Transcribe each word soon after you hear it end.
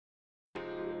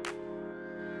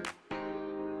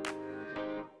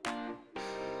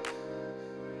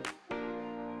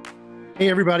Hey,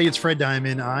 everybody, it's Fred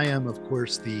Diamond. I am, of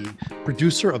course, the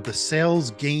producer of the Sales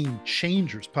Game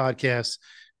Changers podcast,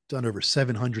 done over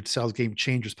 700 Sales Game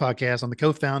Changers podcasts. I'm the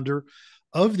co founder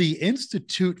of the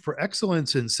Institute for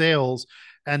Excellence in Sales.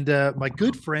 And my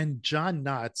good friend John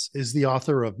Knotts is the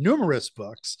author of numerous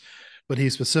books, but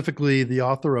he's specifically the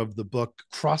author of the book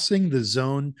Crossing the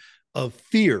Zone of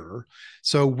Fear.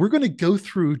 So we're going to go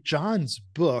through John's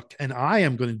book, and I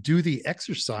am going to do the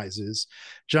exercises.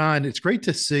 John, it's great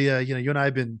to see you. You and I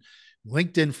have been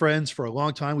LinkedIn friends for a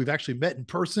long time. We've actually met in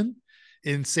person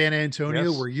in San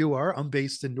Antonio, Yes. where you are. I'm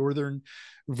based in Northern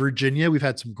Virginia. We've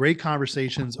had some great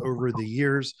conversations over the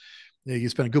years. You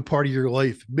spent a good part of your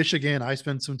life in Michigan. I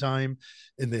spent some time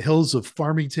in the hills of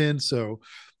Farmington. So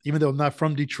even though I'm not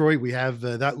from Detroit, we have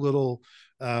that little,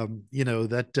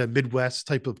 that Midwest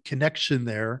type of connection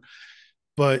there.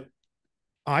 But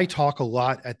I talk a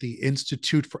lot at the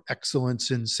Institute for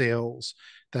Excellence in Sales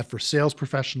that for sales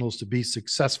professionals to be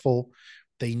successful,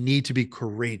 they need to be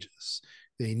courageous.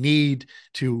 They need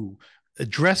to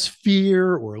address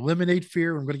fear or eliminate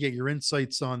fear. I'm going to get your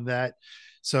insights on that.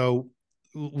 So,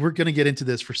 we're going to get into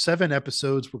this for 7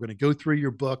 episodes. We're going to go through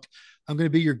your book. I'm going to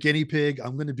be your guinea pig.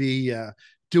 I'm going to be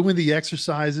doing the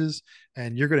exercises,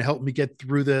 and you're going to help me get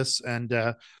through this. And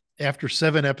after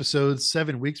 7 episodes,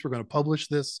 7 weeks, we're going to publish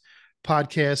this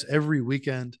podcast every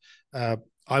weekend.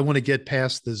 I want to get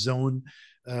past the zone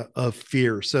of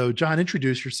fear. So, John,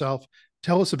 introduce yourself.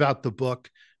 Tell us about the book.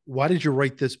 Why did you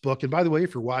write this book? And by the way,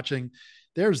 if you're watching,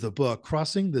 there's the book,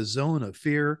 Crossing the Zone of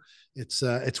Fear.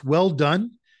 It's well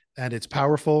done and it's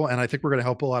powerful. And I think we're going to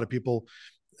help a lot of people.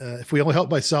 If we only help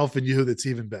myself and you, that's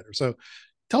even better. So,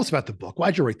 tell us about the book.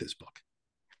 Why'd you write this book?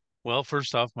 Well,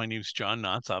 first off, my name's John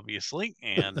Knotts, obviously,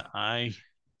 and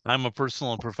I'm a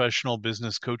personal and professional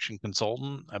business coach and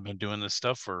consultant. I've been doing this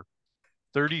stuff for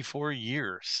 34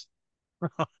 years.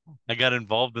 I got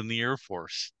involved in the Air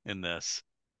Force in this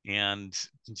and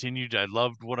continued. I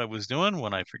loved what I was doing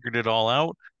when I figured it all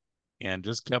out and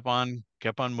just kept on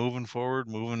moving forward,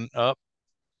 moving up.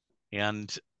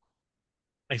 And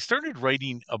I started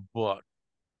writing a book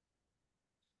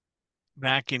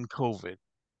back in COVID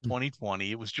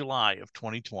 2020. It was July of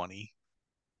 2020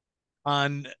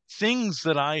 on things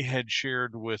that I had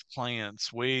shared with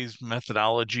clients, ways,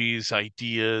 methodologies,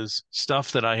 ideas,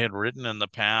 stuff that I had written in the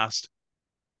past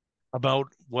about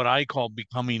what I call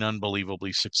becoming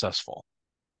unbelievably successful.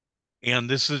 And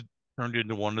this has turned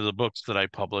into one of the books that I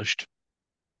published.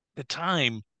 At the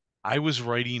time, I was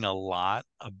writing a lot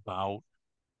about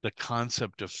the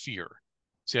concept of fear.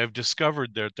 See, I've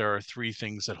discovered that there are three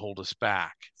things that hold us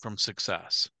back from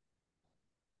success.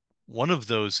 One of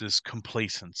those is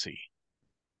complacency.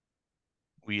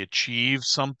 We achieve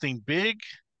something big,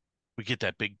 we get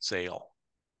that big sale,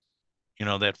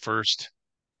 that first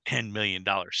 $10 million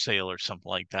sale or something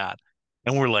like that.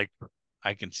 And we're like,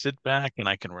 I can sit back and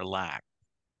I can relax.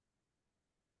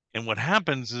 And what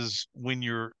happens is when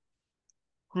you're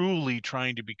truly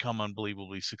trying to become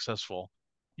unbelievably successful,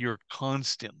 you're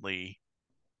constantly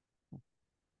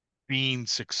being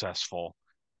successful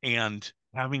and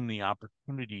having the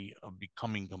opportunity of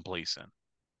becoming complacent.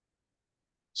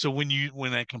 So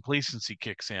when that complacency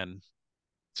kicks in,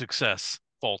 success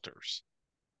falters.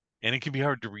 And it can be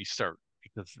hard to restart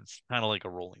because it's kind of like a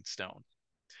rolling stone.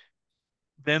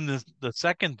 Then the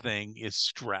second thing is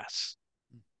stress.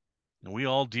 And we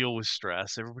all deal with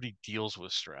stress. Everybody deals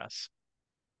with stress.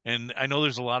 And I know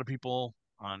there's a lot of people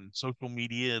on social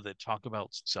media that talk about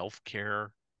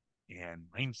self-care and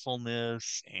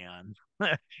mindfulness and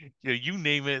you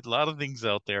name it, a lot of things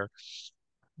out there.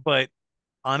 But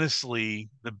honestly,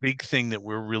 the big thing that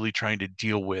we're really trying to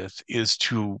deal with is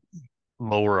to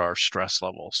lower our stress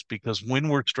levels because when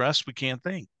we're stressed, we can't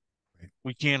think, Right.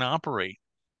 we can't operate,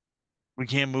 we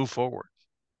can't move forward.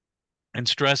 And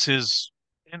stress is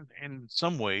in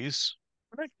some ways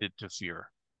connected to fear.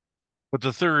 But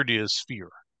the third is fear.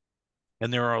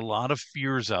 And there are a lot of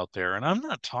fears out there. And I'm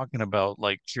not talking about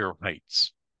like fear of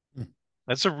heights. Mm.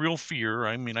 That's a real fear.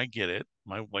 I mean, I get it.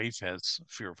 My wife has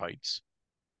fear of heights.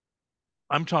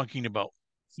 I'm talking about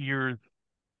fear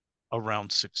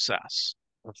around success,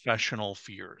 professional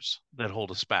fears that hold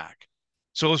us back.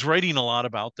 So I was writing a lot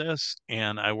about this,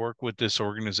 and I work with this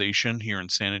organization here in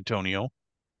San Antonio.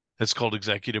 It's called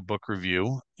Executive Book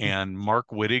Review. Mm. And Mark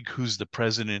Wittig, who's the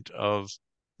president of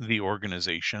the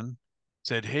organization,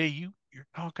 said, Hey, you're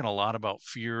talking a lot about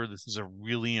fear. This is a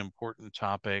really important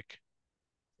topic.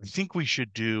 I think we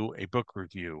should do a book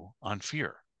review on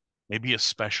fear, maybe a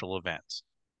special event.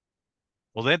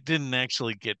 Well, that didn't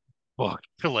actually get booked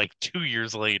till like 2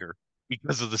 years later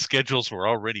because of the schedules were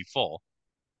already full.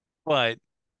 But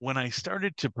when I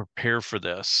started to prepare for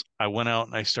this, I went out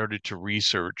and I started to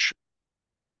research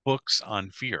books on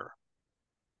fear,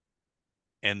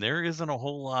 and there isn't a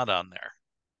whole lot on there.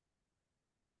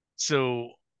 So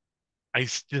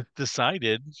just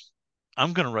decided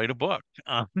I'm going to write a book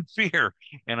on fear,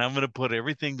 and I'm going to put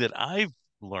everything that I've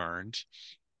learned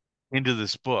into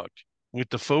this book with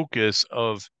the focus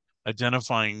of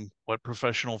identifying what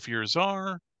professional fears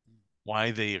are,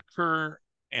 why they occur,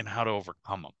 and how to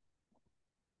overcome them.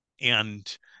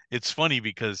 And it's funny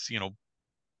because,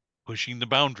 pushing the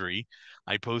boundary,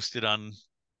 I posted on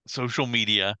social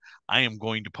media, I am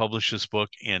going to publish this book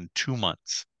in 2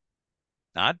 months.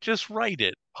 Not just write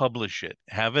it, publish it,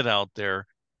 have it out there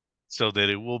so that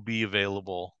it will be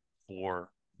available for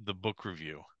the book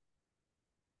review.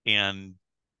 And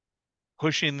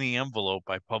pushing the envelope,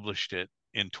 I published it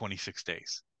in 26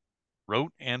 days.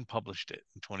 Wrote and published it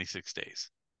in 26 days.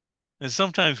 And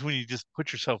sometimes when you just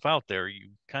put yourself out there,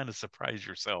 you kind of surprise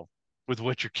yourself with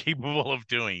what you're capable of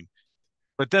doing.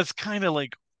 But that's kind of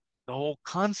like the whole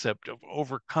concept of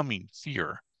overcoming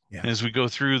fear. Yeah. And as we go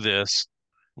through this,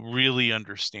 really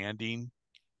understanding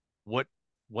what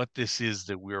this is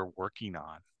that we're working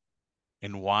on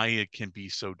and why it can be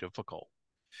so difficult.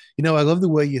 I love the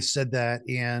way you said that.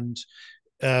 And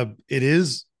it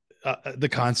is the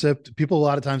concept. People, a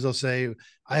lot of times they'll say,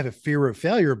 I have a fear of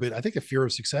failure, but I think the fear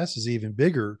of success is even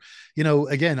bigger.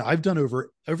 Again, I've done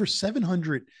over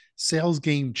 700 sales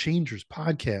game changers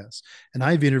podcasts, and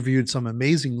I've interviewed some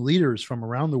amazing leaders from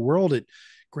around the world at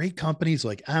great companies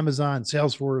like Amazon,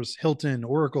 Salesforce, Hilton,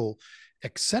 Oracle,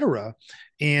 etc.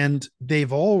 And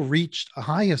they've all reached a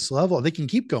highest level. They can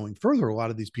keep going further, a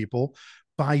lot of these people,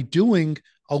 by doing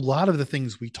a lot of the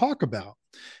things we talk about.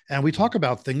 And we talk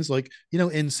about things like,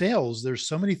 in sales, there's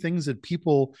so many things that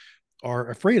people are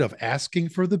afraid of asking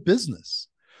for the business.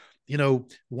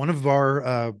 One of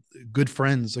our good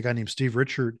friends, a guy named Steve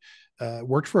Richard,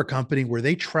 worked for a company where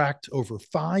they tracked over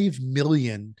 5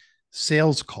 million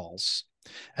sales calls.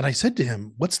 And I said to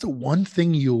him, what's the one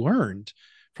thing you learned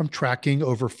from tracking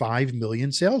over 5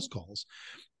 million sales calls?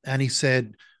 And he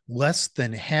said, less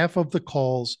than half of the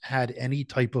calls had any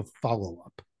type of follow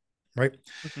up. Right.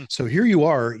 So here you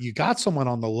are, you got someone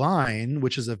on the line,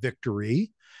 which is a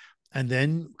victory. And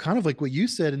then, kind of like what you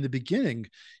said in the beginning,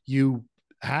 you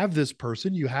have this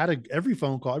person, you had every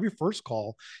phone call, every first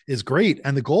call is great.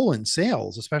 And the goal in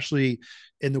sales, especially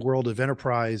in the world of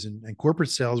enterprise and corporate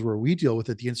sales, where we deal with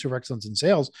it, the Institute of Excellence in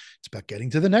Sales, it's about getting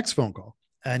to the next phone call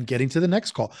and getting to the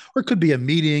next call, or it could be a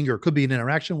meeting, or it could be an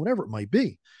interaction, whatever it might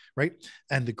be. Right.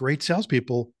 And the great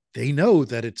salespeople, they know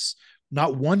that it's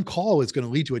not one call is going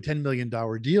to lead to a $10 million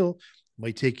deal. It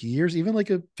might take you years, even like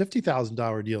a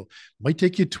 $50,000 deal, it might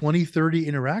take you 20, 30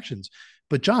 interactions.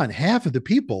 But John, half of the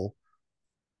people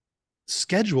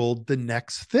scheduled the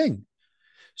next thing.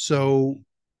 So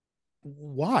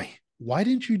why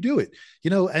didn't you do it?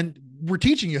 And we're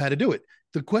teaching you how to do it.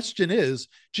 The question is,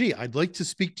 gee, I'd like to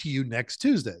speak to you next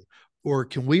Tuesday. Or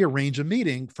can we arrange a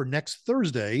meeting for next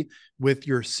Thursday with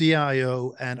your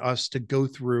CIO and us to go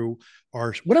through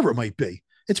our whatever it might be?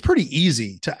 It's pretty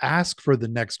easy to ask for the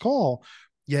next call,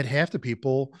 yet half the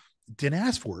people didn't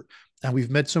ask for it. And we've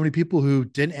met so many people who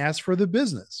didn't ask for the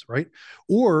business, right?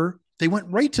 Or they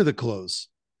went right to the close,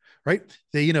 right?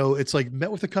 They, it's like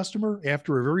met with a customer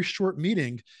after a very short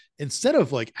meeting, instead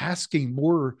of like asking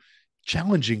more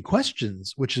challenging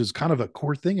questions, which is kind of a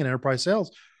core thing in enterprise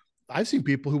sales. I've seen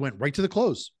people who went right to the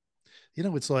close.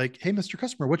 It's like, hey, Mr.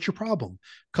 Customer, what's your problem?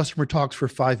 Customer talks for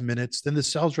 5 minutes. Then the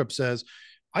sales rep says,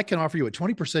 I can offer you a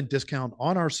 20% discount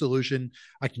on our solution.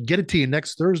 I can get it to you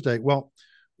next Thursday. Well,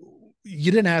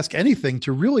 you didn't ask anything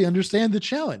to really understand the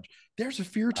challenge. There's a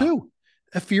fear too,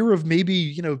 a fear of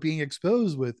maybe, being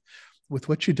exposed with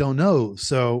what you don't know.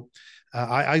 So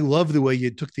I love the way you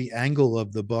took the angle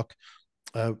of the book.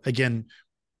 Again,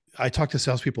 I talk to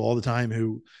salespeople all the time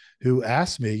who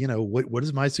ask me, what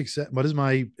is my success? What is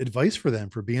my advice for them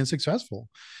for being successful?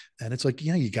 And it's like,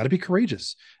 you got to be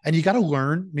courageous and you got to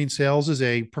learn. I mean, sales is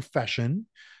a profession.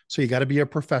 So you got to be a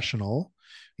professional,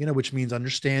 which means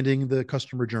understanding the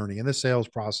customer journey and the sales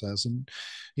process and,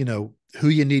 who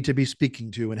you need to be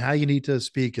speaking to and how you need to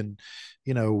speak and,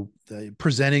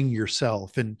 presenting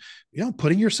yourself and,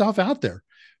 putting yourself out there.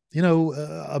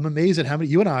 I'm amazed at how many,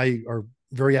 you and I are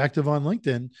very active on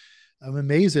LinkedIn. I'm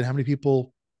amazed at how many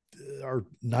people are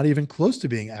not even close to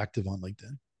being active on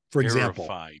LinkedIn, for example.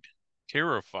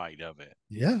 Terrified of it.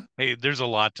 Yeah. Hey, there's a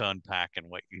lot to unpack in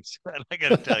what you said. I got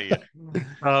to tell you,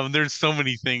 there's so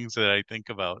many things that I think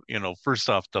about. First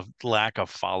off, the lack of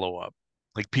follow up.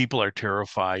 Like people are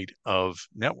terrified of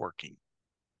networking,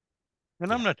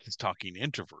 and I'm not just talking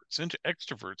introverts, into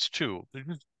extroverts too. They're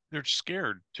just they're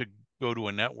scared to go to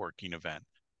a networking event,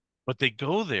 but they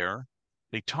go there,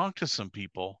 they talk to some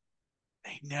people,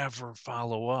 they never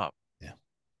follow up. Yeah.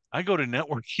 I go to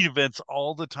networking events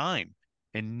all the time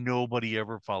and nobody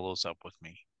ever follows up with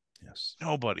me. Yes.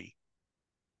 Nobody.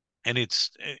 And it's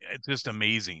just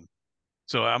amazing.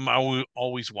 So I'm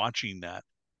always watching that.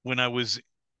 When I was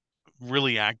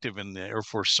really active in the Air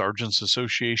Force Sergeants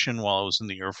Association while I was in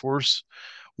the Air Force,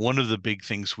 one of the big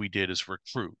things we did is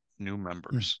recruit new Mm.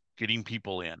 members, getting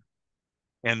people in.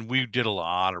 And we did a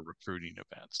lot of recruiting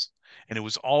events. And it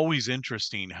was always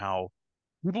interesting how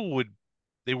people would,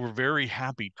 they were very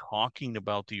happy talking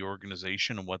about the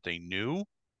organization and what they knew,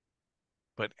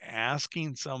 but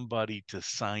asking somebody to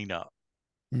sign up.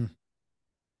 Mm.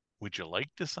 Would you like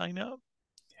to sign up?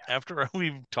 After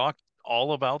we've talked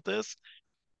all about this,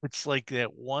 it's like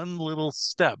that one little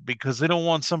step because they don't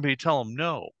want somebody to tell them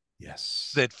no.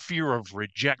 Yes. That fear of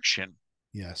rejection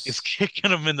is Yes.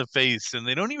 kicking them in the face and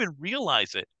they don't even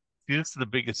realize it. This is the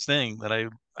biggest thing that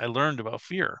I learned about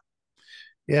fear.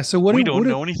 Yeah. So We don't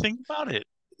know anything about it.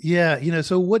 yeah,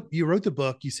 so what you wrote the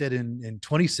book, you said in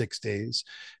 26 days.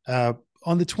 Uh,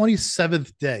 on the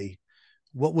 27th day,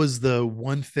 what was the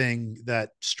one thing that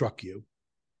struck you?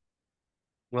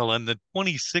 Well, on the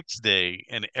 26th day,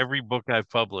 and every book I've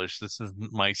published, this is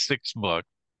my sixth book,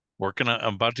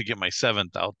 I'm about to get my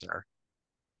seventh out there.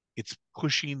 It's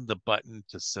pushing the button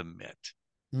to submit.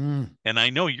 Mm. And I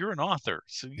know you're an author,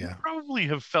 so you Yeah. probably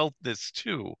have felt this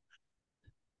too.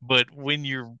 But when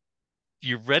you're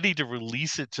ready to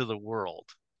release it to the world,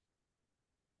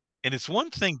 and it's one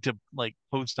thing to like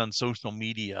post on social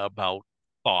media about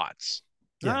thoughts,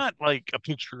 Yeah. not like a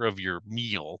picture of your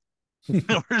meal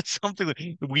or something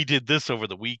like we did this over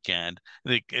the weekend,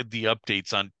 the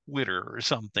updates on Twitter or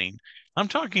something. I'm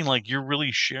talking like you're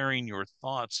really sharing your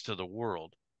thoughts to the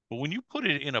world. But when you put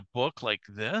it in a book like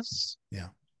this, Yeah.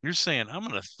 you're saying I'm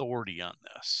an authority on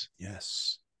this.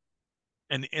 Yes.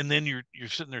 And then you're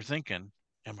sitting there thinking,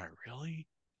 am I really?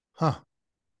 Huh.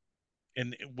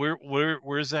 And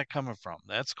where is that coming from?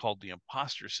 That's called the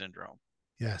imposter syndrome,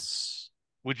 Yes.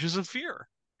 which is a fear.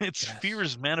 It's fear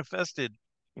Yes. is manifested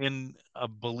in a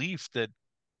belief that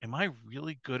am I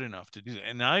really good enough to do that?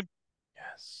 And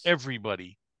Yes.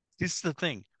 everybody, this is the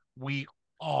thing. We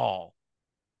all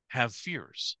have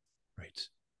fears. Right.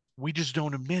 We just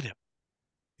don't admit it.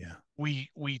 Yeah.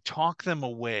 We talk them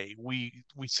away. We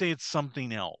say it's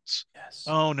something else. Yes.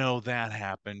 Oh no, that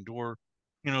happened. Or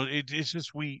it's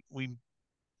just we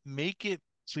make it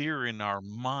clear in our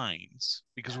minds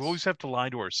because we Yes. always have to lie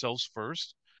to ourselves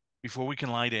first before we can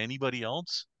lie to anybody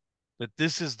else that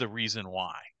this is the reason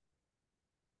why.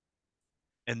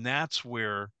 And that's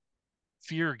where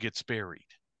fear gets buried.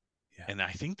 Yeah. And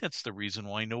I think that's the reason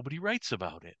why nobody writes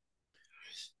about it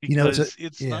It's a because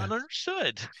it's yeah. not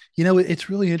understood. It's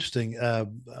really interesting.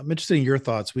 I'm interested in your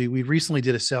thoughts. We recently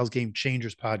did a Sales Game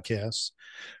Changers podcast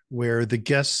where the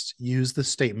guests used the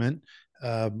statement,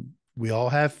 "We all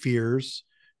have fears,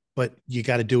 but you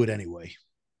got to do it anyway."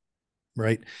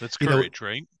 Right? That's You know, courage,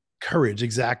 right? Courage,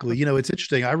 exactly. It's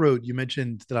interesting. You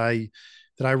mentioned that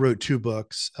I wrote two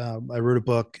books. I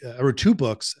wrote two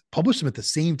books, published them at the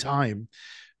same time,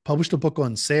 published a book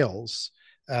on sales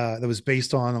that was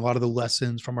based on a lot of the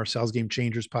lessons from our Sales Game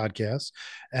Changers podcast.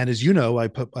 And as you know, I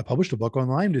published a book on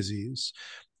Lyme disease,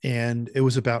 and it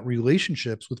was about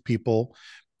relationships with people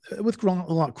with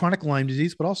chronic Lyme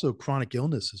disease, but also chronic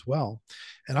illness as well.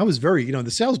 And I was very, in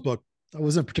the sales book, I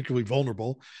wasn't particularly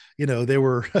vulnerable. There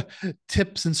were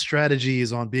tips and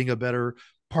strategies on being a better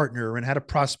partner and how to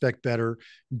prospect better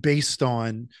based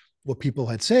on what people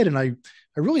had said. And I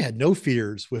really had no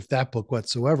fears with that book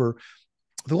whatsoever.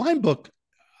 The Lyme book,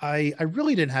 I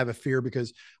really didn't have a fear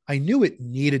because I knew it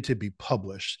needed to be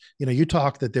published. You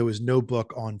talked that there was no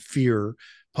book on fear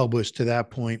published to that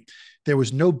point. There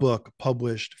was no book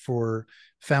published for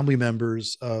family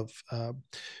members of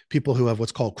people who have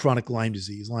what's called chronic Lyme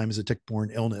disease. Lyme is a tick-borne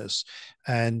illness.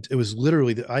 And it was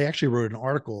literally, I actually wrote an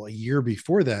article a year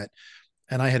before that.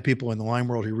 And I had people in the Lyme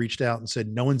world who reached out and said,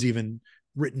 no one's even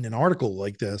written an article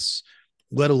like this,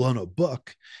 let alone a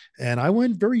book. And I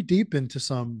went very deep into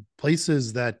some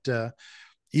places that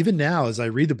even now, as I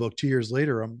read the book 2 years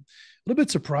later, I'm a little bit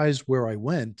surprised where I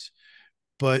went.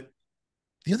 But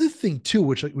the other thing too,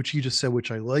 which you just said,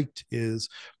 which I liked, is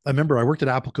I remember I worked at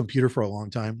Apple Computer for a long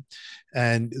time,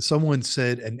 and someone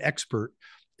said an expert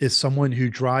is someone who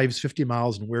drives 50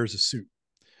 miles and wears a suit,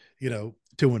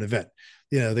 to an event.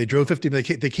 They drove 50,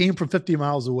 they came from 50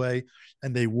 miles away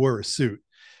and they wore a suit.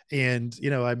 And,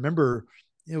 I remember,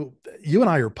 you and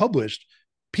I are published.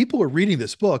 People are reading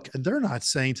this book and they're not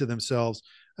saying to themselves,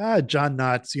 John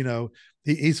Knotts,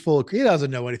 he's he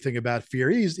doesn't know anything about fear.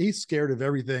 He's scared of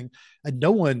everything. And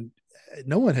no one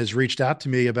has reached out to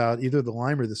me about either the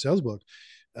Lyme or the sales book,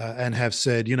 and have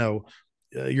said,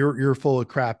 you're full of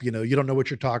crap. You don't know what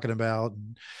you're talking about.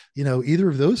 And, either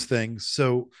of those things.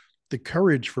 So the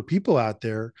courage for people out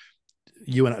there,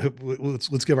 you and I,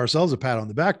 let's give ourselves a pat on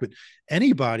the back, but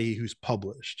anybody who's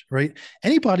published, right?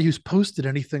 Anybody who's posted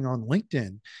anything on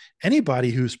LinkedIn, anybody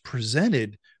who's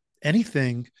presented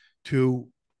anything to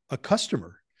a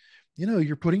customer,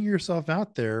 you're putting yourself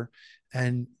out there,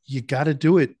 and you got to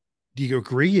do it. Do you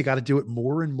agree? You got to do it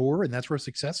more and more, and that's where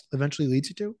success eventually leads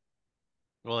you to.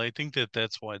 Well, I think that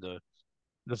that's why the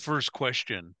first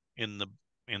question in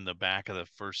the back of the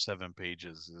first 7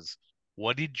 pages is,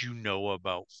 what did you know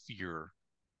about fear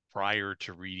prior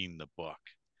to reading the book?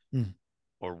 Mm.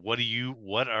 Or what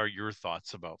are your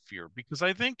thoughts about fear? Because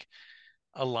I think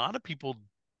a lot of people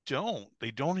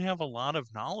they don't have a lot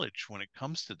of knowledge when it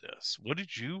comes to this. What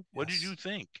did you Yes.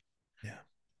 think? Yeah.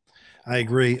 I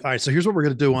agree. All right. So here's what we're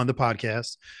going to do on the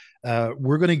podcast.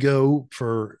 We're going to go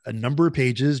for a number of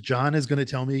pages. John is going to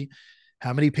tell me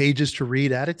how many pages to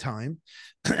read at a time.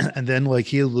 And then, like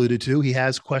he alluded to, he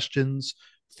has questions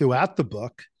throughout the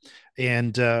book.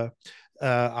 And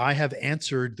I have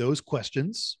answered those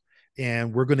questions.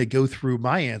 And we're going to go through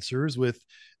my answers with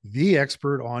the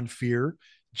expert on fear,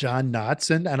 John Knotts.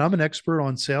 And I'm an expert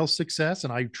on sales success.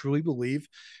 And I truly believe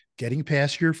getting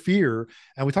past your fear.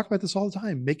 And we talk about this all the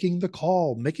time, making the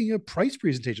call, making a price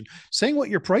presentation, saying what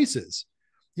your price is.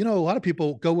 A lot of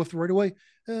people go with right away,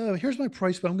 here's my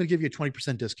price, but I'm going to give you a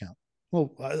 20% discount.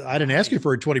 Well, I didn't ask you Right.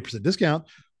 for a 20% discount.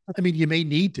 I mean, you may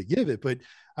need to give it, but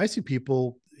I see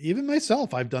people, even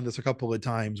myself, I've done this a couple of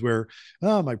times where,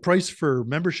 my price for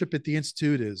membership at the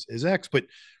Institute is X, but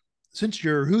since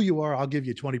you're who you are, I'll give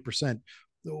you 20%.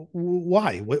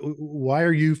 Why? Why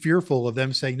are you fearful of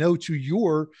them saying no to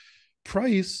your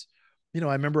price? I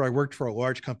remember I worked for a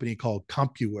large company called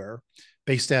CompuWare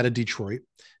based out of Detroit,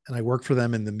 and I worked for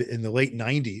them in the late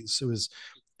 90s. It was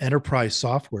enterprise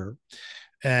software.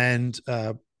 And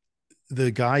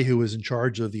the guy who was in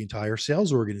charge of the entire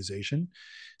sales organization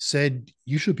said,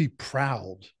 you should be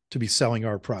proud to be selling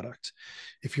our product.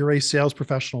 If you're a sales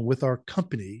professional with our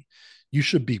company, you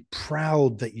should be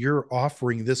proud that you're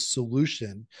offering this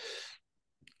solution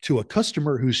to a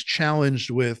customer who's challenged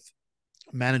with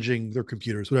managing their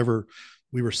computers, whatever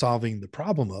we were solving the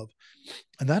problem of.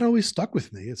 And that always stuck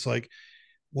with me. It's like,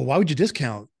 well, why would you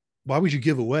discount? Why would you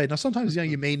give away? Now, sometimes,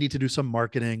 you may need to do some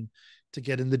marketing to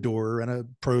get in the door and a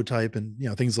prototype and,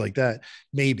 things like that.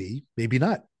 Maybe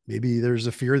not. Maybe there's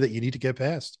a fear that you need to get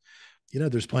past.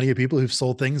 There's plenty of people who've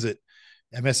sold things at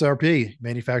MSRP,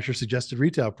 manufacturer suggested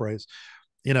retail price.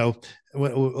 A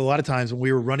lot of times when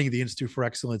we were running the Institute for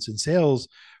Excellence in Sales,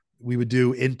 we would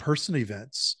do in-person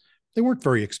events. They weren't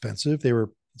very expensive. They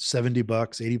were $70,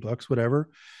 $80, whatever.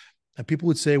 And people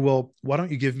would say, well, why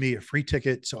don't you give me a free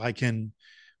ticket so I can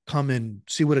come and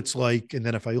see what it's like? And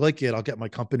then if I like it, I'll get my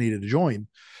company to join. And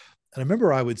I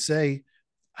remember I would say,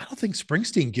 I don't think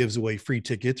Springsteen gives away free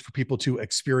tickets for people to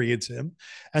experience him.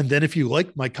 And then if you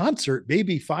like my concert,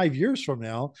 maybe 5 years from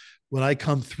now, when I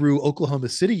come through Oklahoma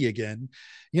City again,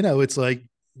 it's like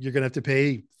you're going to have to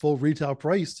pay full retail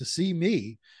price to see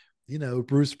me,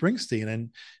 Bruce Springsteen.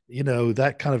 And,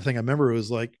 that kind of thing. I remember it was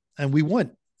like, and we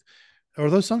went,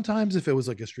 although sometimes if it was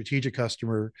like a strategic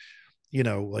customer,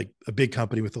 like a big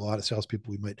company with a lot of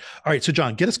salespeople, we might. All right. So,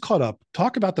 John, get us caught up.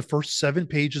 Talk about the first 7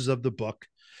 pages of the book,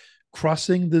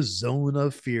 Crossing the Zone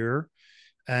of Fear.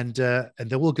 And then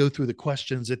we'll go through the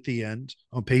questions at the end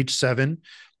on page 7.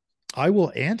 I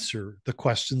will answer the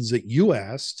questions that you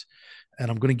asked, and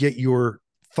I'm going to get your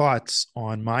thoughts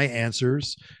on my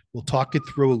answers. We'll talk it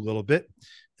through a little bit,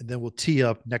 and then we'll tee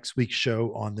up next week's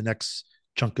show on the next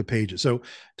chunk of pages. So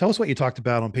tell us what you talked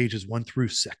about on pages 1 through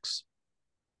 6.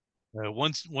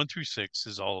 One through six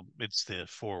it's the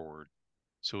foreword.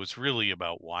 So it's really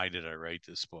about, why did I write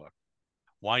this book?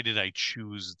 Why did I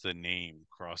choose the name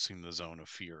Crossing the Zone of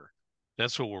Fear?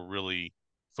 That's what we're really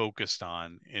focused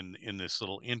on in this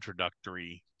little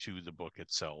introductory to the book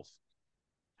itself.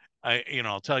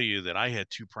 I'll tell you that I had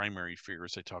two primary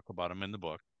fears. I talk about them in the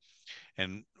book.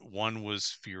 And one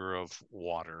was fear of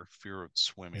water, fear of Yeah.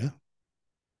 swimming.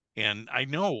 And I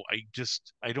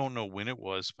don't know when it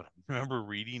was, but I remember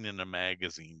reading in a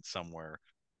magazine somewhere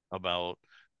about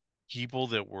people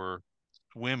that were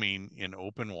swimming in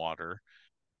open water,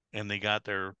 and they got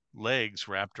their legs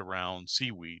wrapped around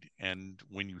seaweed. And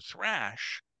when you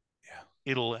thrash, Yeah.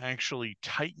 it'll actually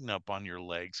tighten up on your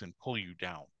legs and pull you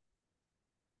down.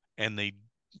 And they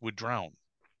would drown.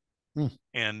 Hmm.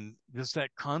 And just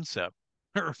that concept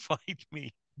terrified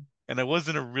me. And I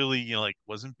wasn't a really, like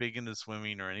wasn't big into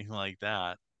swimming or anything like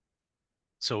that.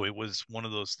 So it was one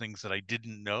of those things that I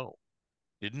didn't know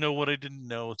what I didn't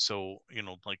know. So,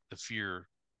 like the fear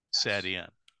set Yes.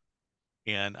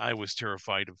 in, and I was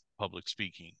terrified of public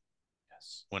speaking.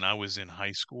 Yes. When I was in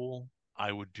high school,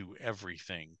 I would do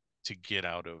everything to get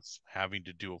out of having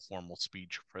to do a formal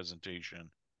speech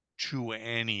presentation to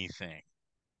anything.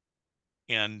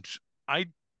 And I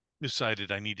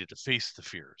decided I needed to face the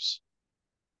fears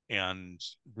and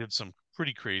did some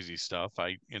pretty crazy stuff.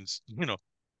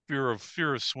 Fear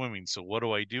of swimming. So what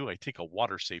do? I take a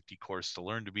water safety course to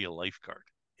learn to be a lifeguard.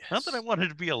 Not that I Yes. wanted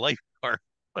to be a lifeguard,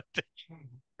 but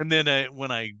and then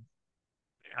when I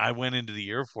went into the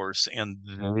Air Force, and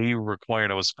they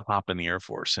required I was a cop in the Air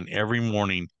Force, and every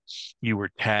morning you were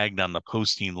tagged on the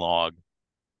posting log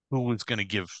who was going to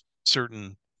give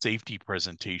certain safety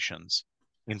presentations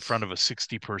in front of a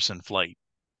 60-person flight.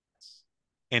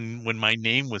 And when my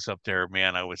name was up there,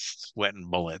 man, I was sweating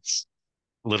bullets,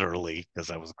 literally, because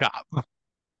I was a cop.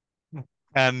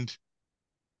 And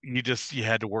you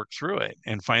had to work through it.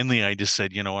 And finally, I just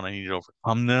said, you know what, I need to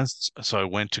overcome this. So I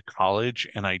went to college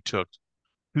and I took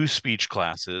two speech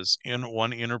classes, in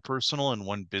one interpersonal and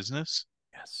one business,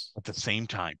 Yes. at the same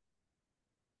time.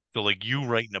 So like you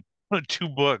writing two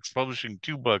books, publishing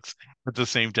two books at the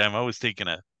same time. I was taking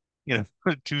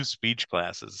two speech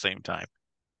classes at the same time.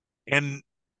 And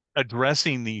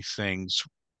addressing these things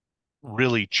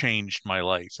really changed my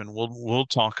life. And we'll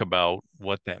talk about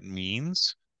what that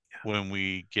means when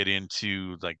we get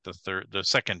into like the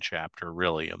second chapter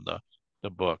really of the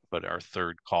book, but our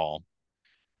third call.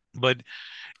 But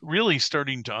really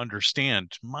starting to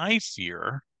understand my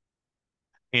fear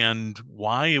and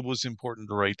why it was important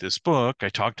to write this book. I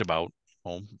talked about,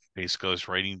 basically I was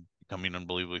writing, becoming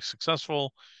unbelievably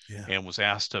successful, Yeah. and was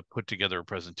asked to put together a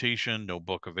presentation, no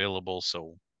book available,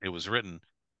 so it was written.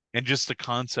 And just the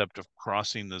concept of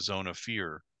crossing the zone of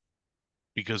fear,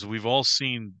 because we've all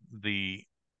seen the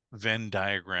Venn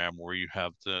diagram where you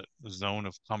have the zone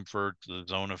of comfort, the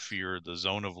zone of fear, the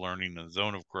zone of learning, the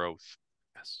zone of growth.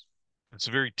 Yes. It's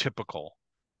very typical.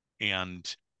 And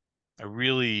I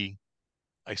really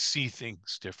I see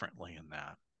things differently in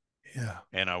that. Yeah.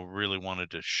 And I really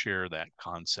wanted to share that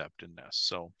concept in this.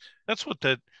 So that's what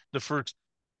the first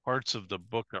parts of the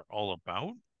book are all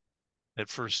about. That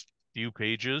first few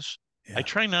pages. I Yeah.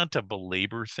 try not to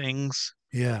belabor things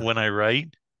Yeah. when I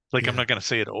write. Like I'm Yeah. not going to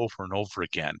say it over and over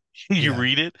again. You Yeah.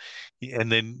 read it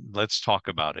and then let's talk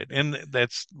about it. And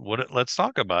let's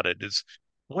talk about it. Is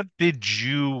what did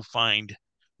you find?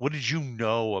 What did you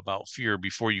know about fear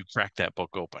before you cracked that book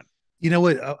open? You know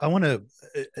what? I want to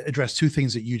address two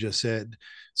things that you just said.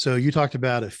 So you talked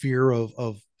about a fear of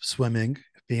swimming,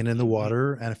 being in the Mm-hmm.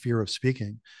 water, and a fear of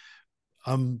speaking.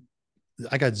 Um,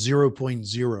 I got zero point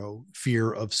zero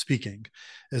fear of speaking.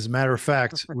 As a matter of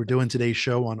fact, we're doing today's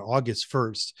show on August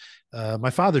 1st. My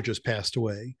father just passed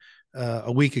away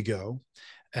a week ago,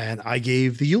 and I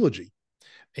gave the eulogy,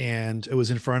 and it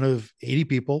was in front of 80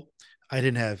 people. I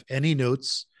didn't have any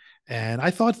notes, and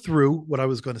I thought through what I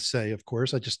was going to say. Of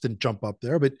course, I just didn't jump up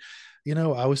there, but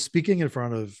I was speaking in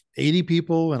front of 80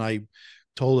 people, and I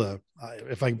told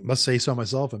if I must say so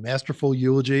myself, a masterful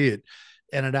eulogy.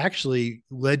 And it actually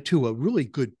led to a really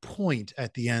good point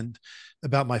at the end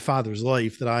about my father's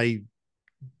life that I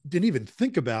didn't even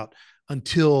think about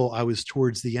until I was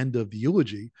towards the end of the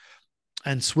eulogy.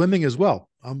 And swimming as well.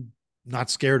 I'm not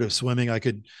scared of swimming. I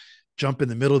could jump in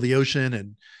the middle of the ocean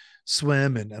and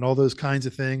swim and all those kinds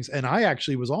of things. And I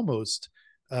actually was almost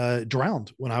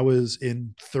drowned when I was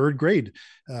in third grade.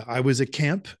 I was at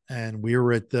camp and we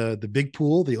were at the big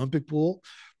pool, the Olympic pool.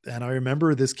 And I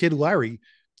remember this kid, Larry,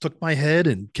 took my head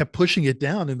and kept pushing it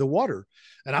down in the water.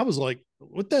 And I was like,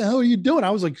 what the hell are you doing?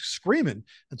 I was like screaming.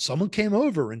 And someone came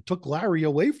over and took Larry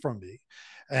away from me.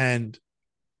 And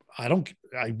I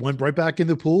went right back in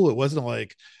the pool. It wasn't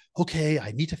like, okay,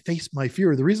 I need to face my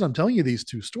fear. The reason I'm telling you these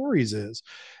two stories is,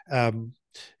 um,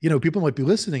 people might be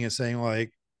listening and saying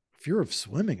like, fear of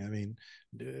swimming. I mean,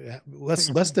 less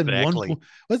than Exactly.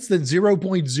 less than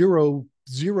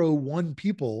 0.001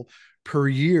 people per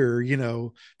year.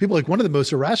 People like one of the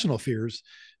most irrational fears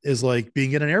is like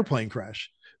being in an airplane crash.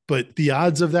 But the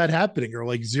odds of that happening are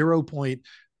like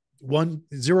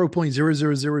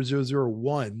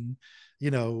 0.0000001,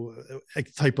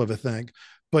 type of a thing.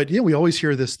 But we always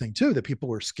hear this thing too, that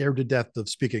people are scared to death of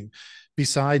speaking.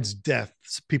 Besides death,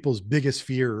 people's biggest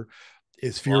fear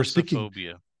is fear of speaking.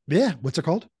 Glossophobia. Yeah, what's it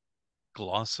called?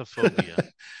 Glossophobia.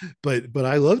 But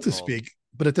I love It's to called. speak.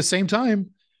 But at the same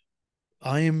time,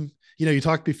 I am, you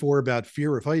talked before about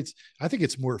fear of heights. I think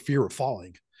it's more fear of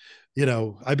falling,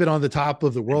 I've been on the top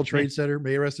of the World Trade Center,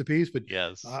 may it rest in peace, but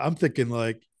Yes. I'm thinking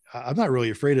like, I'm not really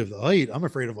afraid of the height. I'm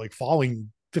afraid of like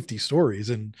falling 50 stories,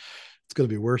 and it's going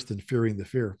to be worse than fearing the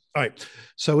fear. All right.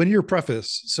 So in your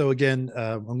preface, so again,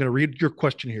 I'm going to read your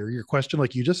question here. Your question,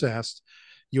 like you just asked,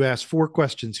 you asked 4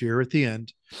 questions here at the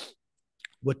end.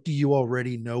 What do you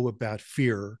already know about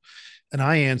fear? And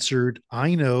I answered,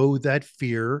 I know that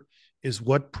fear is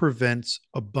what prevents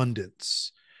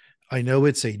abundance. I know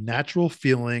it's a natural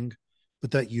feeling,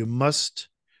 but that you must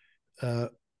uh,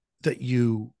 that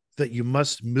you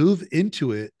must move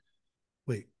into it.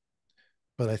 Wait,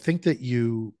 but I think that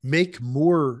you make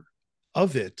more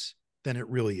of it than it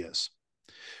really is.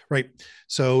 Right.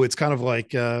 So it's kind of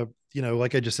like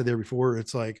like I just said there before,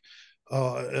 it's like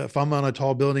if I'm on a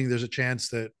tall building, there's a chance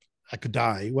that I could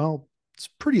die. Well, it's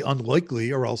pretty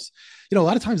unlikely, or else, a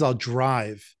lot of times I'll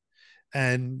drive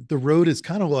and the road is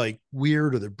kind of like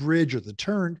weird, or the bridge or the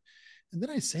turn. And then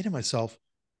I say to myself,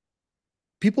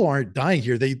 people aren't dying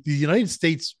here. The United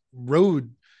States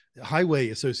Road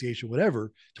Highway Association,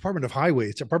 whatever, Department of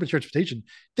Highways, Department of Transportation,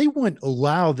 they wouldn't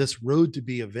allow this road to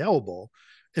be available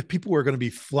if people were going to be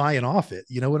flying off it.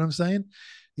 You know what I'm saying?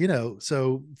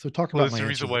 So talk Well, about that's my the answer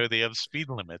reason there. why they have speed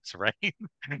limits, right?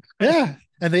 Yeah.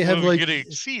 And they Well, have if you're like, going to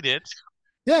exceed it,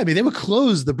 yeah, I mean, they would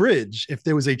close the bridge if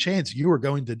there was a chance you were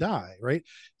going to die, right?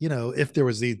 If there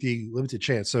was the limited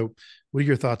chance. So what are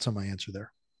your thoughts on my answer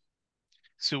there?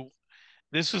 so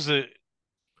this is I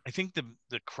think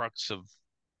the crux of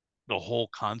the whole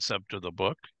concept of the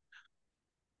book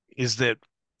is that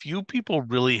few people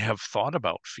really have thought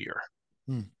about fear.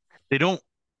 Hmm. They don't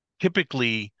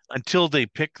typically, until they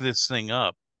pick this thing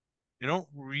up, they don't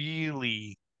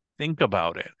really think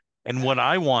about it. And what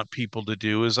I want people to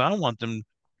do is I want them,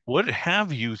 what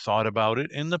have you thought about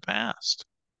it in the past?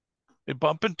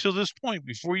 Up until this point,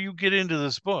 before you get into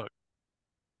this book,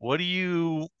 what do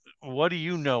you what do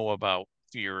you know about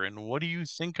fear and what do you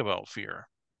think about fear?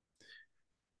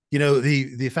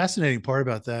 The fascinating part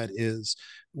about that is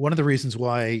one of the reasons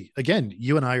why, again,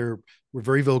 you and I we're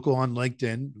very vocal on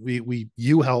LinkedIn.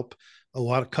 You help a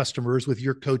lot of customers with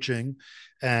your coaching,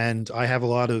 and I have a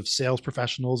lot of sales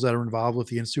professionals that are involved with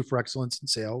the Institute for Excellence in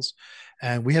Sales,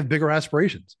 and we have bigger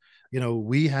aspirations.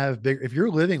 We have big. If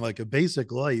you're living like a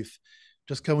basic life,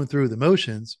 just going through the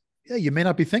motions, yeah, you may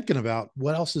not be thinking about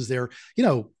what else is there.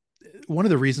 One of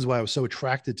the reasons why I was so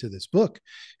attracted to this book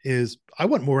is I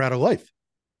want more out of life.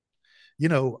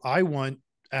 I want,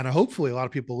 and hopefully a lot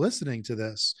of people listening to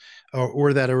this,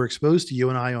 or that are exposed to you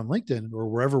and I on LinkedIn or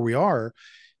wherever we are,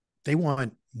 they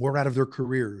want more out of their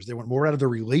careers. They want more out of their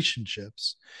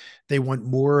relationships. They want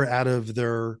more out of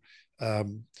their,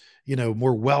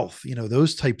 more wealth,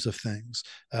 those types of things.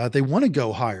 They want to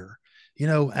go higher,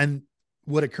 and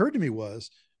what occurred to me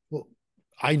was, well,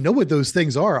 I know what those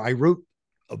things are. I wrote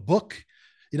a book.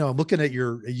 I'm looking at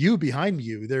you behind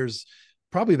you. There's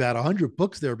probably about 100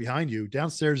 books there behind you.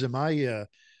 Downstairs in my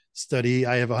study,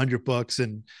 I have 100 books,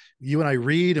 and you and I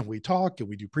read and we talk and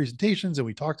we do presentations and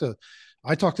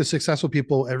I talk to successful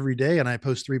people every day, and I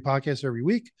post 3 podcasts every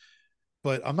week,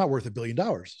 but I'm not worth $1 billion.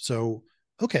 So,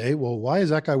 okay, well, why is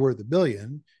that guy worth $1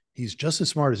 billion? He's just as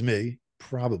smart as me,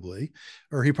 probably,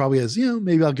 or he probably has,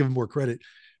 maybe I'll give him more credit,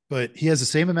 but he has the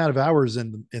same amount of hours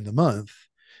in the month.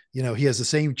 He has the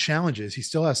same challenges. He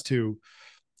still has to,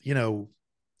 you know,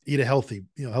 eat a healthy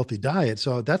diet.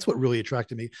 So that's what really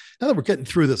attracted me. Now that we're getting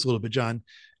through this a little bit, John,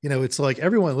 it's like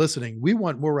everyone listening, we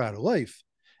want more out of life.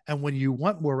 And when you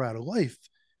want more out of life,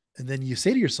 and then you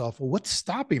say to yourself, well, what's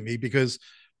stopping me? Because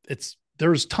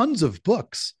there's tons of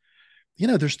books.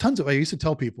 There's tons of, I used to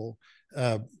tell people,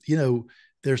 uh, you know,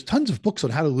 there's tons of books on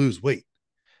how to lose weight,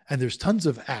 and there's tons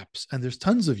of apps, and there's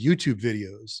tons of YouTube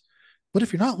videos. But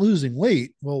if you're not losing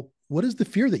weight, well, what is the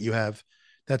fear that you have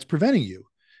that's preventing you?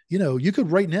 You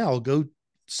could right now go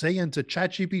say into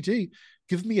ChatGPT,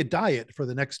 give me a diet for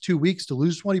the next 2 weeks to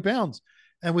lose 20 pounds.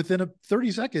 And within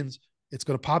 30 seconds, it's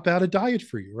going to pop out a diet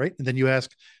for you, right? And then you ask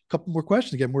a couple more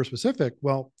questions to get more specific.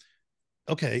 Well,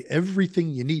 okay, everything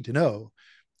you need to know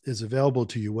is available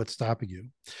to you. What's stopping you?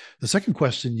 The second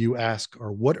question you ask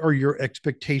are, what are your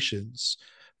expectations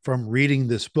from reading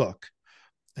this book?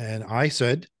 And I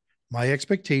said, my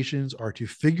expectations are to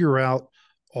figure out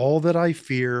all that I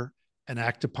fear and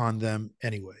act upon them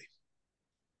anyway.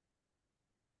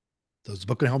 Does the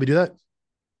book going to help me do that?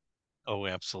 Oh,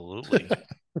 absolutely.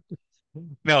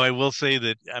 No, I will say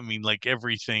that I mean like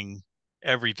everything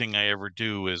I ever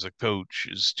do as a coach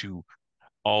is to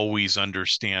always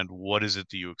understand what is it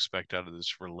that you expect out of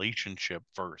this relationship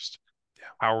first. Yeah.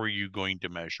 How are you going to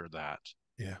measure that?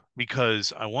 Yeah.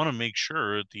 Because I want to make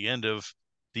sure at the end of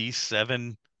these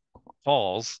 7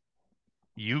 calls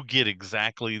you get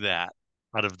exactly that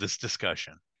out of this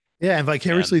discussion. Yeah, and And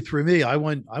vicariously through me, I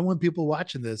want people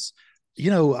watching this.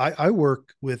 I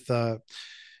work with at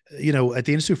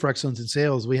the Institute for Excellence in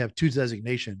Sales, we have two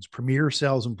designations: Premier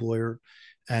Sales Employer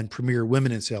and Premier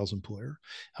Women in Sales Employer.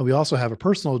 And we also have a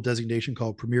personal designation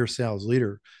called Premier Sales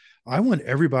Leader. I want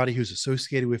everybody who's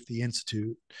associated with the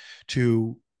Institute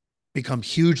to become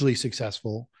hugely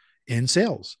successful in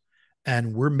sales.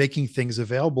 And we're making things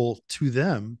available to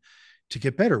them to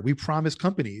get better. We promise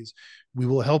companies we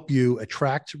will help you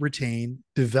attract, retain,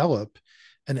 develop,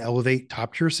 and elevate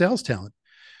top tier sales talent.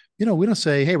 We don't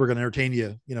say, hey, we're going to entertain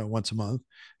you, once a month.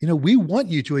 We want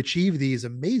you to achieve these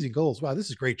amazing goals. Wow, this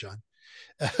is great, John.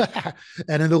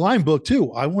 And in the line book,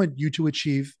 too, I want you to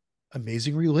achieve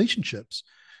amazing relationships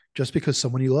just because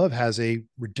someone you love has a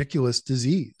ridiculous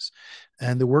disease.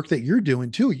 And the work that you're doing,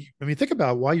 too. I mean, think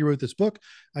about why you wrote this book.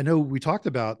 I know we talked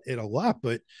about it a lot,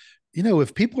 but,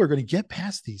 if people are going to get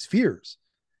past these fears,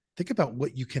 think about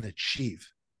what you can achieve.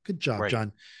 Good job, right.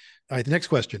 John. All right, the next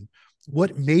question.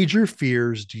 What major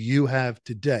fears do you have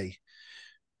today?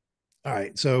 All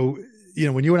right. So,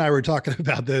 when you and I were talking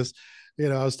about this,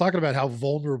 I was talking about how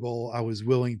vulnerable I was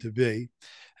willing to be.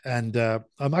 And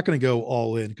I'm not going to go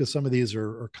all in because some of these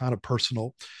are kind of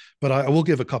personal, but I will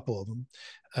give a couple of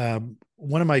them.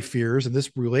 One of my fears, and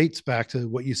this relates back to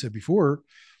what you said before,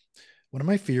 one of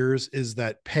my fears is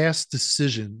that past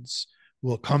decisions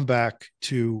will come back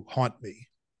to haunt me.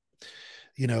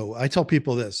 I tell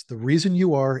people this: the reason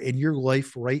you are in your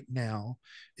life right now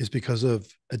is because of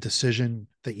a decision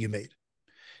that you made.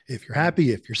 If you're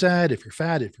happy, if you're sad, if you're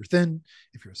fat, if you're thin,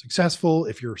 if you're successful,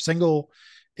 if you're single,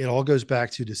 it all goes back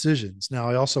to decisions. Now,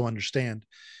 I also understand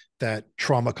that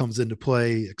trauma comes into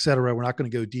play, et cetera. We're not going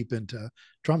to go deep into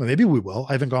trauma. Maybe we will.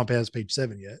 I haven't gone past page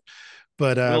 7 yet,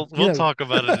 but we'll talk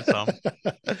about it some.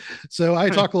 So I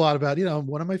talk a lot about,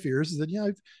 one of my fears is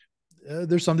that,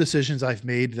 there's some decisions I've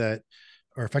made that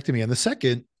are affecting me. And the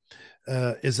second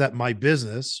is that my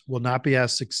business will not be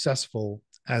as successful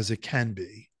as it can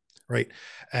be. Right.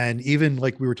 And even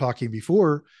like we were talking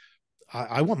before,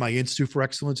 I want my Institute for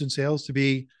Excellence in Sales to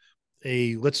be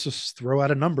let's just throw out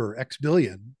a number, X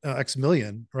billion, X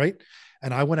million. Right.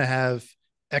 And I want to have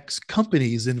X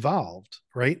companies involved.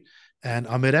 Right. And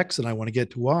I'm at X and I want to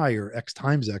get to Y or X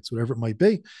times X, whatever it might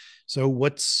be. So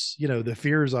what's, the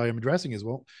fears I am addressing is,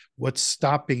 well, what's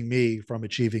stopping me from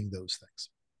achieving those things?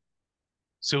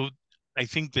 So I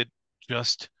think that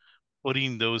just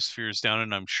putting those fears down,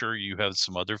 and I'm sure you have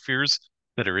some other fears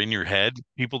that are in your head,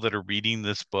 people that are reading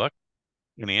this book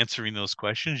and answering those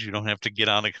questions, you don't have to get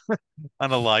on a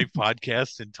on a live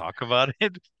podcast and talk about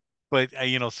it. But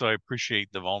so I appreciate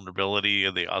the vulnerability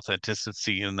and the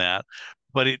authenticity in that.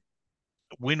 But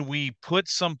when we put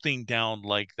something down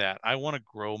like that, I want to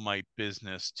grow my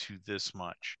business to this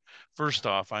much. First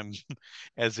off, I'm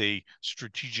as a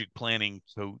strategic planning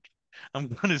coach, I'm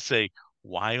going to say,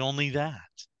 why only that?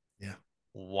 Yeah.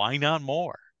 Why not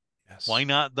more? Why Yes.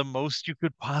 not the most you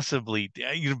could possibly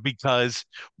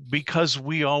because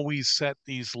we always set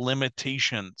these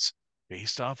limitations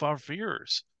based off our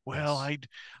fears. Well, Yes.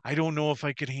 I don't know if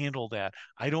I could handle that.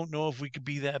 I don't know if we could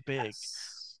be that big.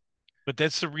 Yes. But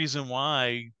that's the reason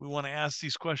why we want to ask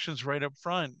these questions right up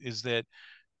front, is that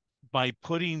by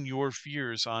putting your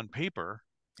fears on paper,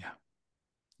 Yeah.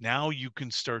 now you can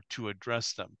start to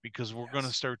address them, because we're going to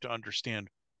Yes. start to understand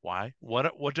why,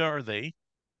 what are they,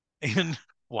 Yeah. and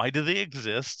why do they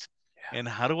exist, Yeah. and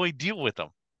how do I deal with them?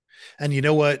 And you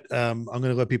know what? I'm going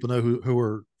to let people know who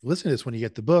are listening to this when you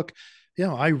get the book.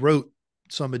 I wrote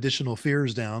some additional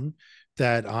fears down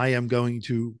that I am going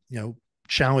to,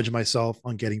 challenge myself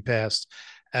on getting past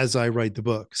as I write the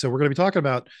book. So we're going to be talking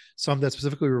about some that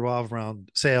specifically revolve around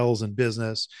sales and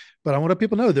business. But I want to let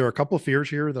people know there are a couple of fears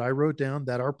here that I wrote down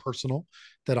that are personal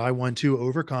that I want to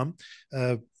overcome.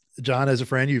 John, as a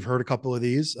friend, you've heard a couple of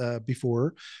these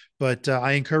before, but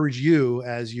I encourage you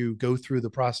as you go through the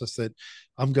process that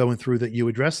I'm going through that you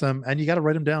address them, and you got to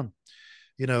write them down.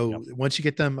 Yep. Once you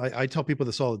get them, I tell people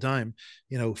this all the time,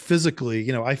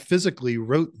 physically, I physically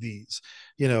wrote these,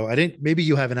 I didn't, maybe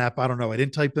you have an app. I don't know. I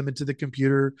didn't type them into the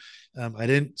computer. I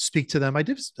didn't speak to them. I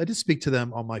did speak to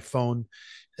them on my phone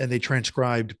and they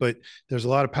transcribed, but there's a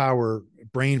lot of power,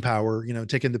 brain power,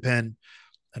 taking the pen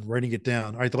and writing it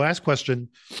down. All right. The last question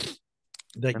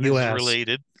that And this you is asked.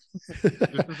 related.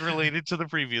 This is related to the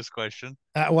previous question.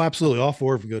 Well, absolutely. All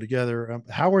four of them go together.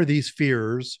 How are these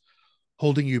fears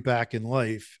holding you back in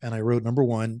life? And I wrote number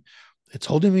one, it's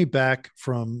holding me back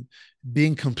from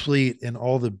being complete in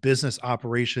all the business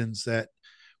operations that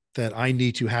I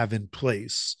need to have in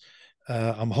place.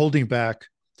 I'm holding back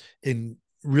in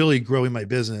really growing my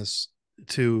business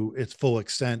to its full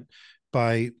extent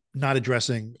by not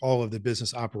addressing all of the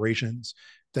business operations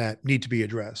that need to be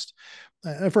addressed.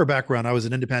 For a background, I was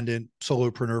an independent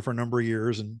solopreneur for a number of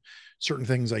years, and certain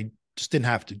things I just didn't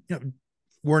have to,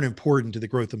 weren't important to the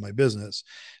growth of my business.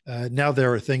 Now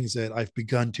there are things that I've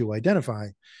begun to identify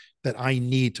that I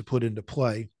need to put into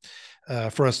play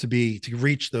for us to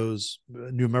reach those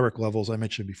numeric levels I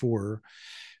mentioned before.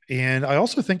 And I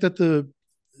also think that the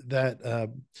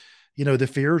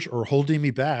fears are holding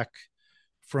me back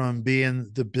from being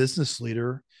the business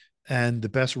leader and the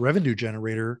best revenue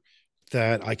generator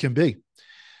that I can be.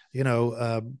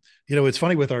 It's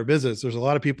funny with our business. There's a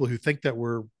lot of people who think that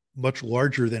we're much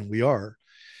larger than we are,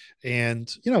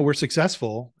 and we're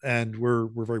successful, and we're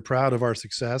very proud of our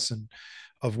success and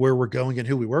of where we're going and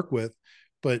who we work with.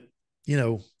 But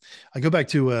I go back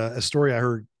to a story I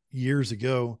heard years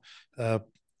ago. A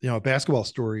basketball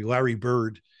story. Larry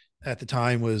Bird at the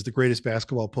time was the greatest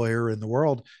basketball player in the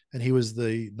world, and he was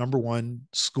the number one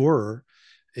scorer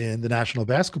in the National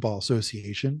Basketball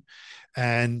Association,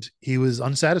 and he was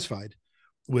unsatisfied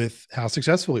with how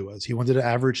successful he was. He wanted to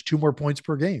average 2 more points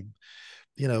per game.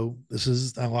 This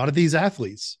is a lot of these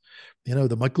athletes,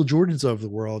 the Michael Jordans of the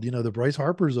world, the Bryce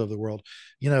Harpers of the world,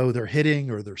 they're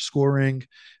hitting or they're scoring.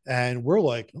 And we're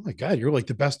like, oh my God, you're like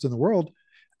the best in the world.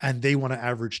 And they want to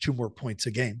average 2 more points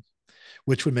a game,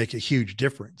 which would make a huge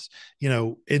difference.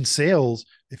 In sales,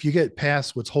 if you get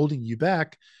past what's holding you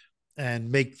back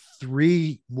and make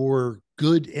 3 more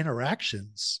good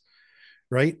interactions,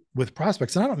 right, with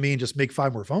prospects. And I don't mean just make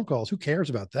 5 more phone calls. Who cares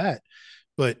about that?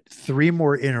 But 3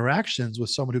 more interactions with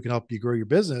someone who can help you grow your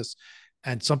business,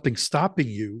 and something stopping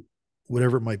you,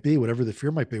 whatever it might be, whatever the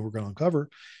fear might be, we're going to uncover,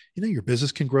 your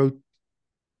business can grow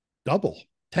double,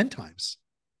 10 times.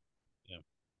 Yeah.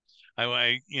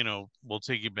 We'll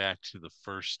take you back to the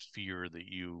first fear that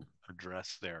you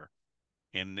addressed there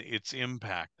and its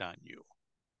impact on you.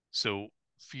 So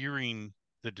fearing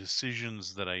the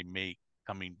decisions that I make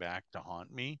coming back to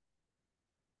haunt me,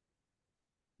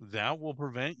 that will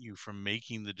prevent you from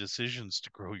making the decisions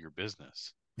to grow your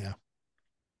business. Yeah.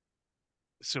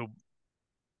 So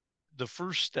the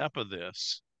first step of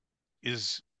this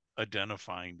is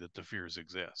identifying that the fears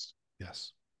exist.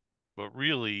 Yes. But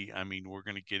really, we're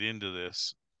going to get into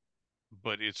this,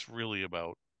 but it's really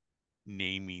about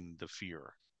naming the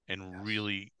fear and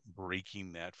really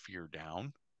breaking that fear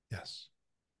down. Yes.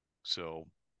 So,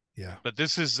 yeah. But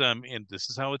this is and this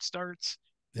is how it starts.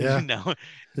 Yeah. Now,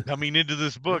 coming into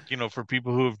this book, for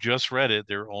people who have just read it,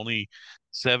 they're only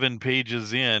 7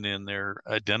 pages in, and they're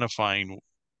identifying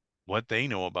what they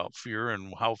know about fear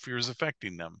and how fear is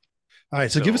affecting them. All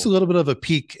right. So give us a little bit of a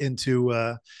peek into,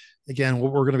 again,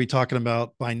 what we're going to be talking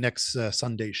about by next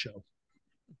Sunday show.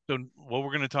 So what we're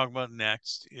going to talk about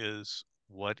next is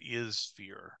what is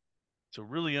fear. So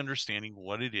really understanding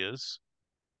what it is.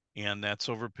 And that's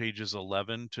over pages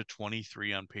 11 to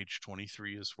 23. On page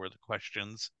 23 is where the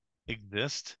questions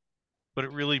exist. But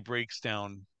it really breaks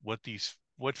down what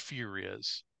fear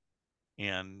is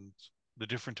and the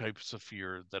different types of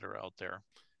fear that are out there.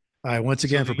 All right. Once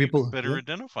again, for people, better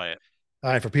identify it. All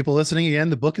right, for people listening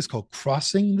again, the book is called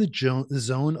Crossing the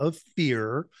Zone of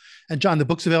Fear. And John, the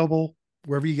book's available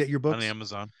wherever you get your books. On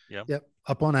Amazon. Yep. Yep.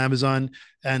 Up on Amazon.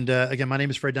 And again, my name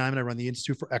is Fred Diamond. I run the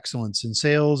Institute for Excellence in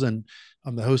Sales, and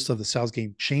I'm the host of the Sales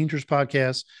Game Changers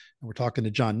podcast. And we're talking to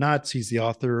John Knotts. He's the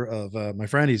author of,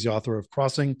 he's the author of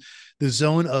Crossing the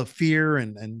Zone of Fear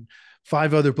and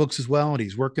 5 other books as well. And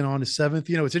he's working on his 7th.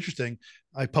 It's interesting.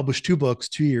 I published 2 books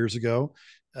 2 years ago.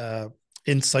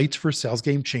 Insights for Sales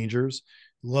Game Changers,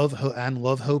 Love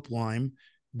Hope Lyme,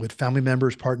 with family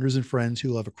members, partners, and friends who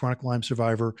love a chronic Lyme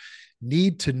survivor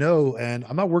need to know. And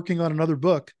I'm not working on another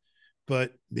book,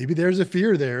 but maybe there's a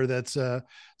fear there that's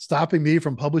stopping me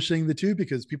from publishing the 2,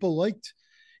 because people liked,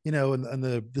 and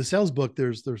the sales book,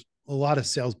 there's a lot of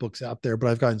sales books out there, but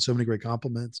I've gotten so many great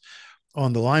compliments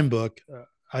on the Lyme book.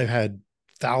 I've had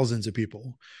thousands of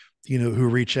people, who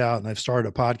reach out, and I've started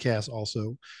a podcast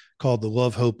also called the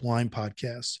Love Hope Lyme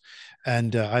podcast.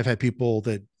 And I've had people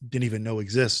that didn't even know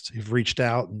exist who've reached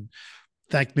out and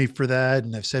thanked me for that.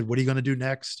 And I've said, what are you going to do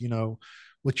next?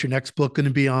 What's your next book going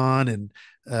to be on? And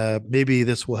maybe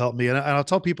this will help me. And I'll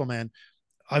tell people, man,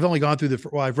 I've only gone through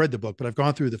I've read the book, but I've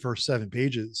gone through the first 7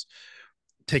 pages,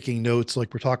 taking notes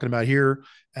like we're talking about here.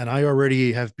 And I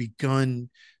already have begun,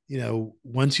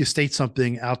 once you state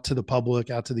something out to the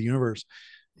public, out to the universe,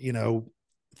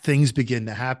 things begin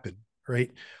to happen,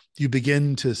 right? You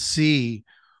begin to see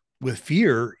with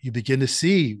fear,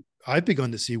 I've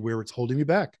begun to see where it's holding me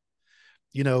back,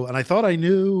 and I thought I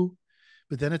knew,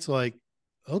 but then it's like,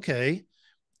 okay,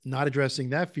 not addressing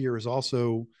that fear is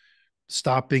also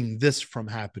stopping this from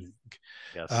happening.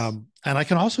 Yes. And I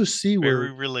can also see Very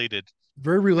where, related.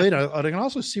 very related. I can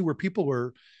also see where people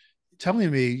were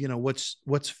telling me,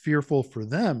 what's fearful for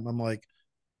them. I'm like,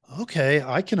 okay,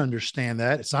 I can understand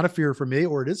that. It's not a fear for me,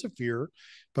 or it is a fear,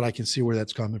 but I can see where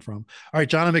that's coming from. All right,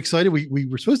 John, I'm excited. We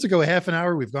were supposed to go a half an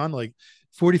hour. We've gone like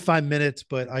 45 minutes,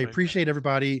 but I Right. appreciate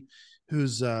everybody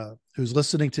who's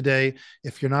listening today.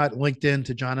 If you're not linked in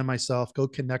to John and myself, go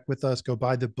connect with us, go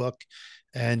buy the book.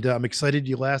 And I'm excited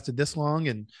you lasted this long,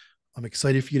 and I'm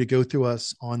excited for you to go through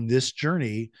us on this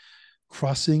journey,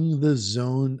 crossing the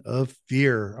zone of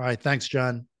fear. All right, thanks,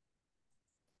 John.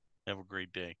 Have a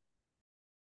great day.